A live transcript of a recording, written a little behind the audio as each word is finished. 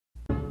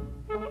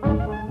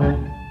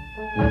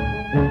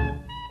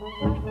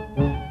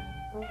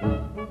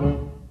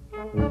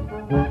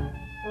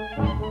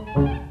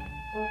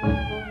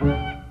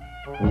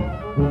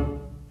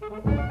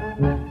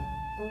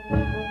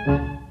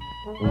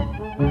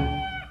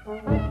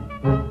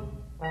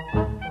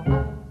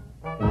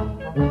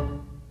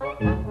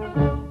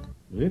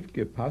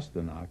Rivke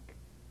Pasternak,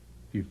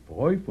 die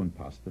Frau von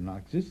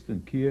Pasternak, sitzt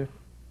in Kirch,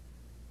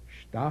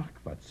 stark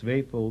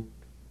verzweifelt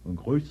und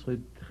größere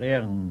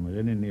Tränen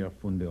rinnen ihr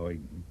von den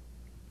Augen.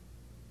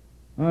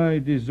 Ei,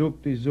 die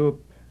Supp,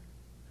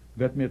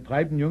 wird mir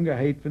treiben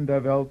Jungerheit von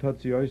der Welt,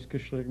 hat sie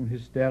ausgeschrien,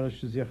 hysterisch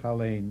zu sich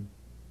allein.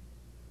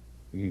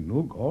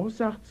 Genug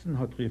Ursachen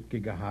hat Rivke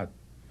gehabt,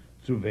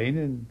 zu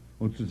weinen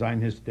und zu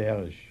sein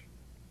hysterisch.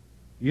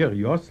 Ihr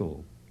Jossel,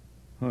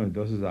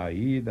 das ist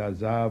ein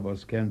da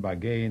was kann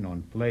begehen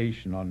an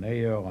Fleisch, an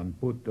Eier, an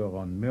Butter,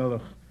 an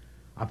Milch,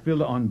 a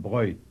viele an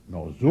Brot.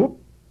 Nur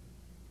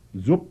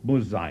Supp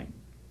muss sein.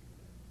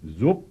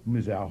 Supp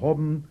muss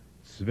haben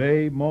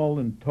 2 Mal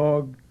am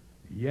Tag,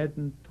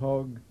 jeden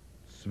Tag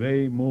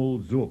 2 Mal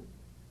Supp.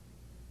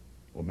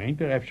 Und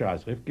meint öfter,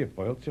 als Rivke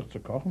freut sich zu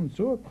kochen,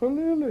 Supp,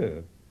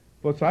 Cholile,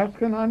 was heißt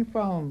kein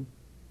Anfallen?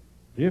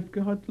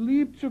 Rivke hat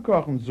lieb zu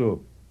kochen,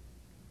 Supp.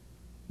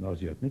 No,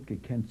 sie hat nicht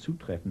gekannt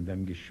zutreffen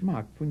dem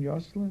Geschmack von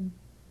Josseln.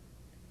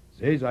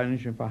 Sie seien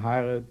schon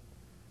verheiratet,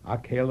 a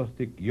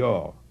kellertig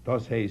Jahr,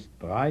 das heißt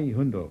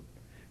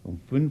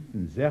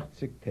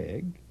 365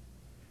 Tage,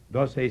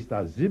 das heißt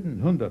a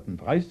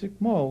 730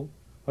 Mal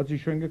hat sie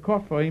schon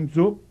gekocht für ihm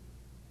Supp.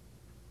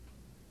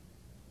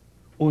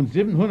 Und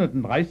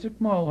 730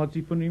 Mal hat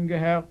sie von ihm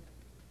gehört,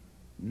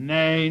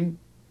 nein,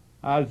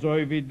 also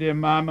wie die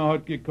Mama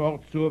hat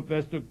gekocht Supp,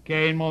 wirst du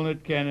keinmal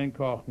nicht kennen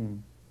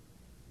kochen.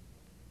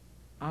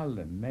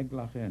 Alle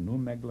mögliche und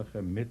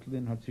unmögliche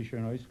Mittel hat sie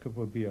schon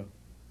ausprobiert.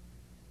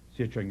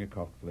 Sie hat schon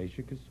gekocht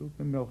fleischige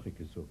Suppe,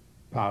 milchige Suppe,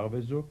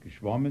 Parvesuppe,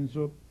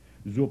 Schwammensuppe,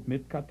 Suppe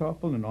mit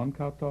Kartoffeln und ohne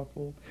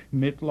Kartoffeln,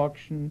 mit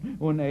Lokschen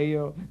und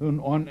Eier und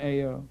ohne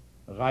Eier,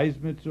 Reis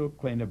mit Suppe,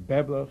 kleine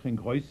Bäblech und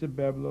große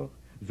Bäblech,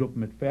 Suppe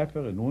mit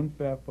Pfeffer und ohne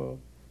Pfeffer,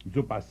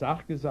 Suppe als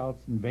Sach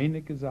gesalzen,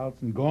 wenig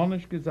gesalzen, gar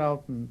nicht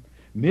gesalzen,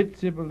 mit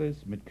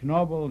Zibelis, mit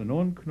Knobbel und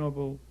ohne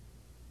Knobbel,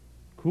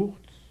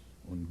 kurz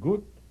und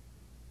gut.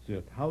 Sie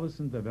hat alles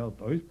in der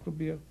Welt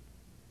ausprobiert,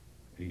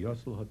 und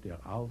Jossel hat ihr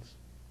alles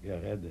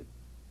geredet.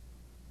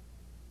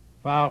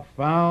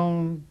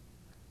 Verfallen,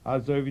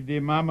 also wie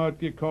die Mama hat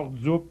gekocht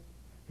Suppe,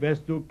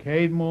 wirst du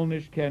keinmal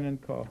nicht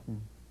kennen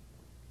kochen.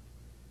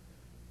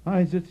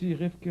 Sitzt die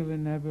Rivkele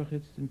neben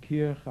jetzt in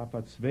Kirch, a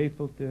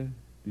verzweifelte,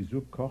 die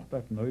Suppe kocht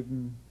auf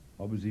Neuven,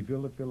 aber sie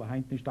will viele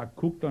Heint nicht, da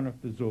guckt dann auf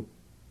die Suppe.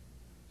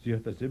 Sie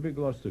hat das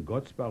übergelassen zu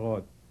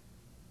Gottsbarot.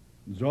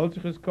 Soll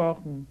sich es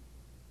kochen?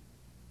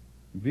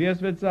 Wie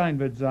es wird sein.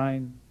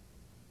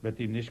 Wird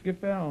ihm nicht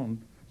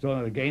gefallen.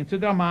 Soll er gehen zu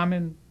der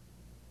Mamen?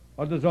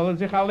 Oder soll er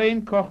sich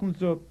allein kochen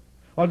Suppe?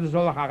 Oder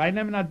soll er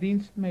reinnehmen einen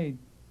Dienstmäd?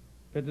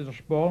 Wird er sich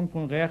sparen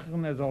von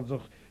Rechen, er soll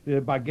sich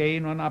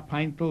begehen und ein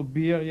Peintel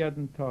Bier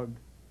jeden Tag.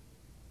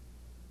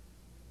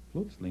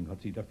 Plötzlich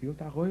hat sie da viel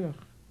da ruhig.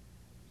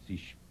 Sie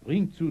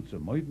springt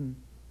zum Mäuden.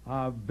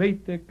 A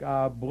Weitig,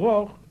 a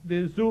Bruch,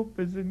 die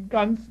Suppe ist im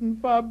Ganzen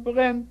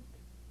verbrennt.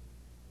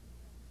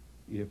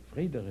 Ihr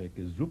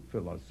Friederike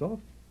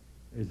Suppphilosoph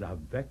ist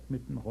weg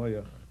mit dem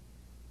Räuch.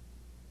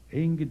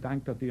 Ein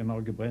Gedanke hat ihr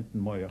noch gebrennten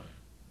Meuch.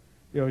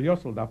 Ihr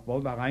Jossel darf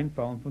wohl da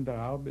reinfallen von der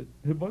Arbeit.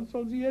 Was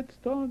soll sie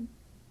jetzt tun?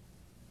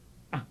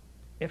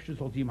 Öfter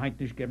soll sie ihm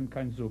heute nicht geben,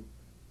 kein Supp.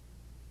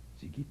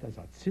 Sie geht als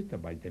Zitter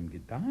bei dem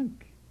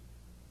Gedanke.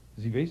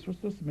 Sie weiß,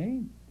 was das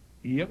meint.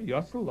 Ihr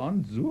Jossel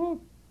an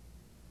Supp.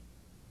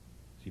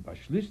 Sie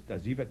beschließt,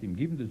 dass sie wird ihm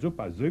geben die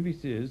Suppe so wie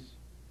sie ist,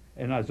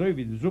 und so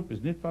wie die Suppe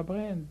ist nicht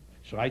verbrennt.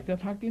 Schreit der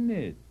Tag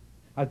nicht.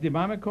 Als die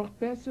Mama kocht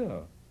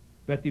besser.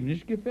 Wird ihm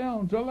nicht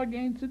gefallen, soll er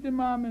gehen zu den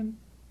Mamen.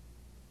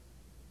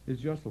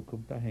 Das Jossel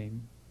kommt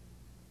daheim.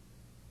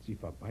 Sie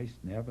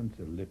verbeißt Nerven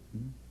zu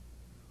Lippen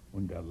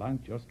und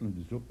erlangt Jossel in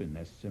die Suppe in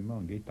das Zimmer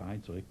und geht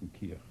daheim zurück in die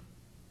Kirche.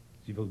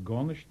 Sie will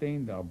gar nicht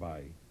stehen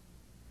dabei.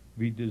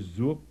 Wie die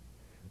Suppe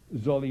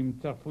soll ihm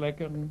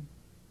zerfleckern.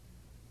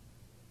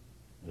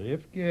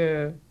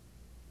 Rivke,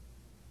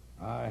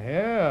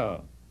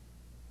 Herr.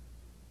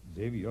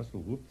 Sehe, wie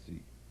Jossel ruft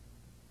sie.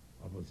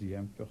 Aber sie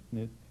empfiehlt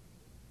nicht.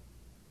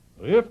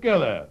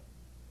 Rivkele!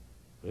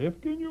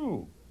 Rivke,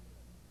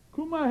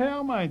 komm mal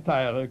her, mein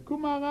Teire,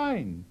 komm mal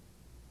rein.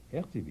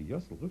 Hört sie, wie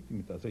Jossel ruft sie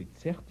mit so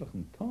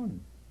zärtlichen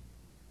Ton.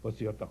 Was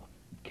sie hat doch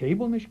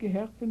Käbel nicht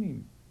gehört von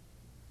ihm.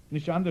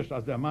 Nicht anders,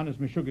 als der Mann ist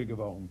Mischugge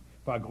geworden,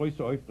 war eine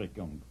große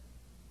Aufregung.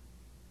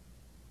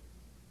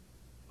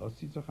 Lass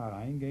sie sich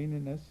hereingehen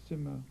in das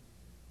Zimmer.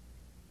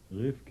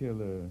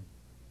 Rivkele,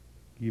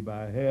 gib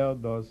her,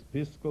 das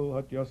Piskel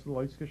hat Jossel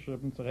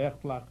ausgeschrieben,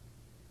 zurechtlach.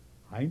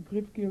 Hein,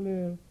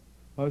 Rivkele,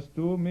 hast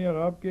du mir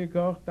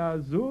abgekocht, a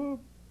Suppe?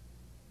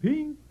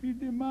 Pink, wie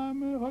die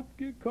Mama hat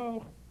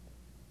gekocht.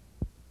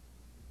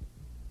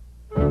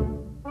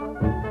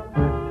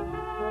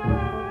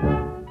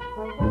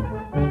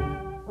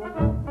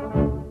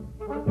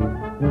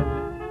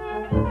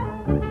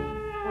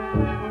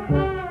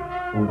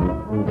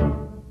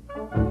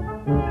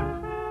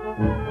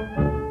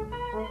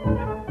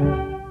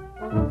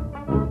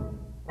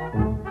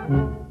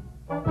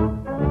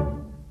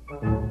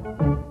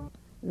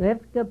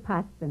 Rivke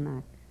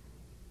Pasternak.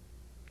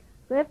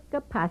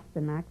 Rivka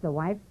Pasternak, the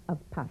wife of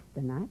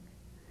Pasternak,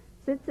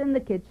 sits in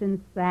the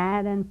kitchen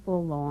sad and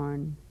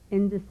forlorn,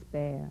 in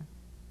despair,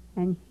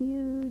 and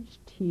huge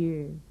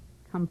tears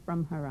come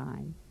from her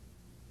eyes.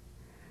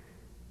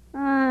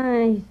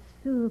 "Ay,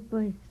 soup,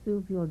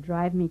 you'll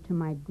drive me to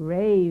my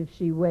grave,"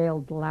 she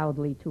wailed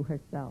loudly to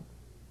herself.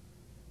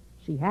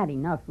 She had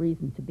enough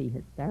reason to be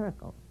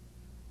hysterical.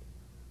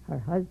 Her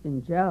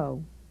husband,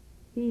 Joe,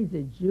 he's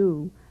a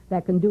Jew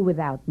that can do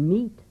without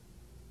meat,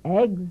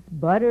 eggs,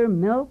 butter,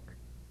 milk,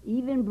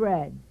 even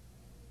bread.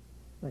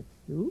 But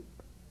soup?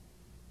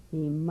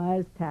 He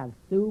must have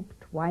soup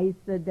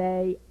twice a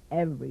day,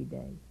 every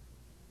day.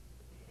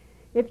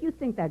 If you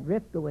think that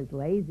Rivka was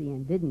lazy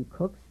and didn't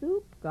cook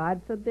soup,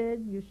 God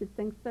forbid you should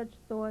think such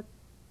thoughts.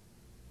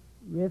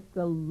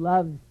 Rivka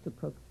loves to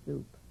cook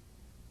soup,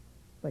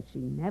 but she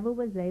never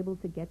was able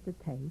to get the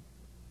taste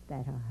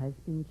that her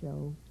husband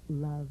Joe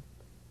loved.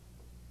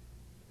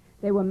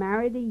 They were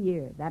married a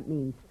year. That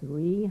means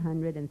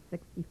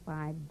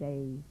 365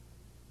 days.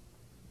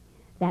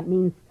 That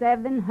means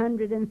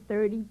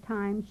 730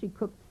 times she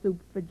cooked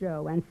soup for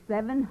Joe, and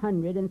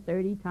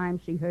 730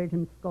 times she heard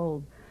him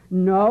scold,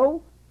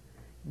 "No,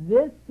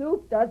 this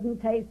soup doesn't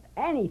taste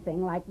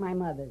anything like my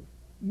mother's.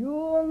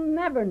 You'll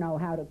never know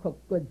how to cook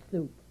good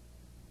soup."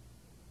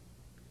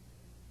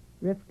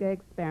 Rivka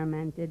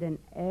experimented in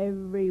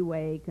every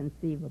way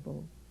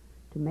conceivable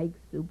to make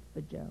soup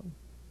for Joe.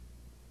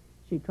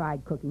 She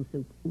tried cooking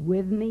soup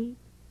with meat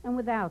and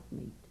without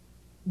meat,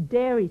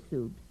 dairy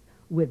soups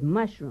with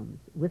mushrooms,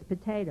 with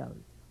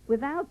potatoes,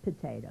 without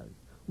potatoes,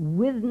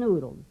 with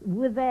noodles,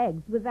 with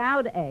eggs,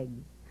 without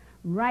eggs,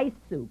 rice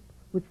soup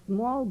with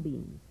small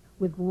beans,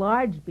 with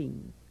large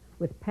beans,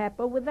 with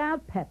pepper,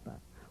 without pepper,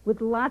 with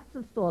lots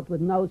of salt,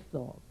 with no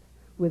salt,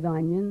 with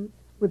onions,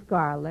 with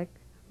garlic,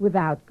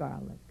 without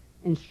garlic.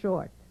 In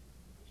short,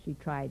 she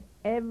tried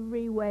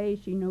every way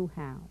she knew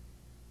how,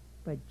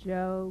 but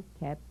Joe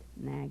kept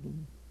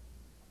nagging.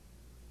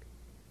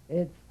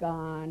 "It's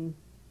gone.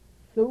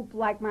 Soup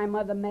like my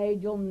mother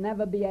made, you'll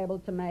never be able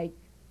to make."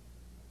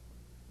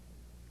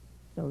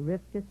 So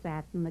Rivka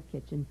sat in the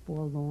kitchen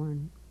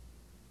forlorn.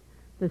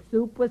 The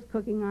soup was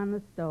cooking on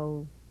the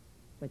stove,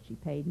 but she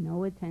paid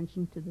no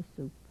attention to the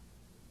soup.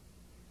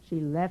 She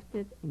left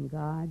it in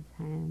God's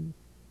hands.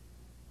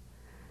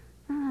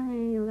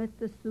 "Ay, let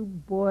the soup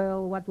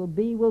boil. What will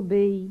be, will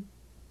be.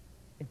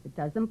 If it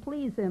doesn't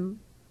please him,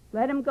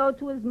 let him go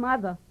to his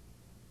mother,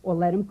 or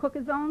let him cook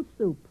his own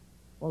soup,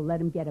 or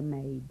let him get a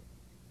maid.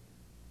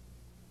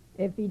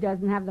 If he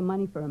doesn't have the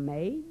money for a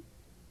maid,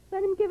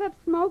 let him give up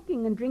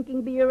smoking and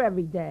drinking beer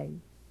every day."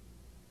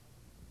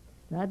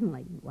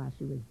 Suddenly, while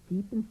she was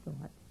deep in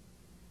thought,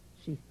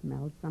 she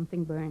smelled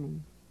something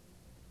burning.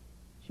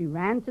 She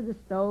ran to the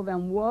stove,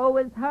 and woe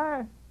is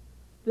her!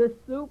 The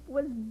soup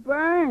was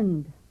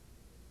burned.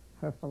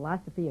 Her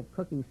philosophy of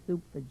cooking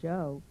soup for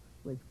Joe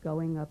was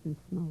going up in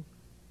smoke.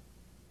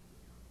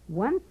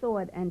 One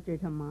thought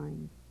entered her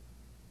mind.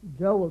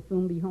 Joe will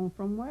soon be home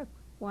from work.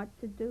 What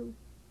to do?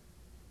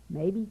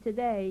 Maybe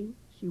today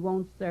she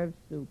won't serve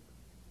soup.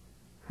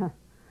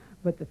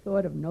 But the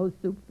thought of no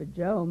soup for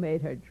Joe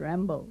made her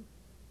tremble.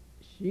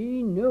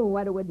 She knew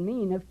what it would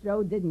mean if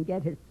Joe didn't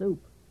get his soup.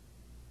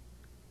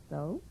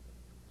 So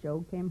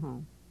Joe came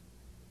home.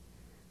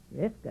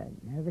 Rivka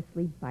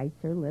nervously bites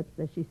her lips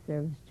as she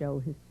serves Joe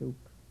his soup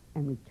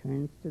and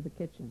returns to the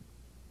kitchen.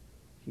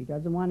 She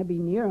doesn't want to be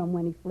near him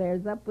when he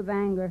flares up with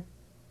anger.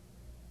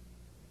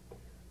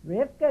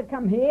 "Rivka,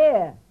 come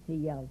here," he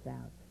yells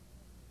out.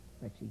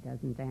 But she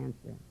doesn't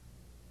answer.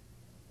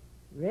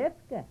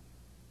 "Rivka,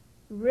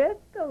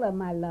 Rivka,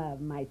 my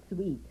love, my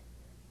sweet,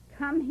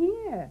 come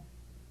here."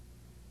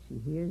 She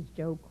hears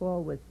Joe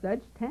call with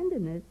such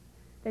tenderness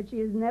that she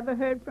has never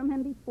heard from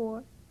him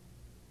before.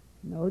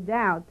 No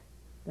doubt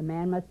the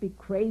man must be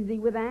crazy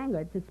with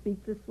anger to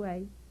speak this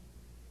way.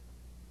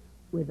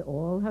 With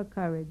all her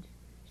courage,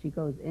 she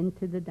goes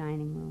into the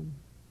dining room.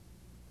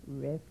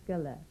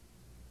 "Rivka,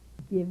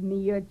 give me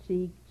your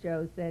cheek,"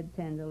 Joe said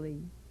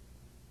tenderly.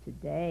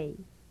 "Today,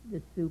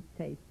 the soup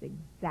tastes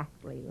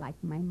exactly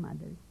like my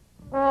mother's."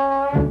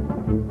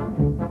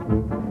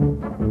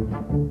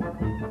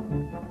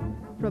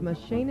 From a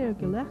Shener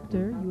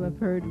Gelächter, you have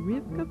heard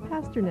Rivka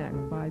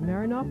Pasternak by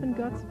Marinoff and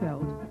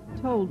Gutzfeld,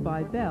 told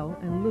by Belle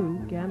and Lou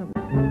Ganapoler.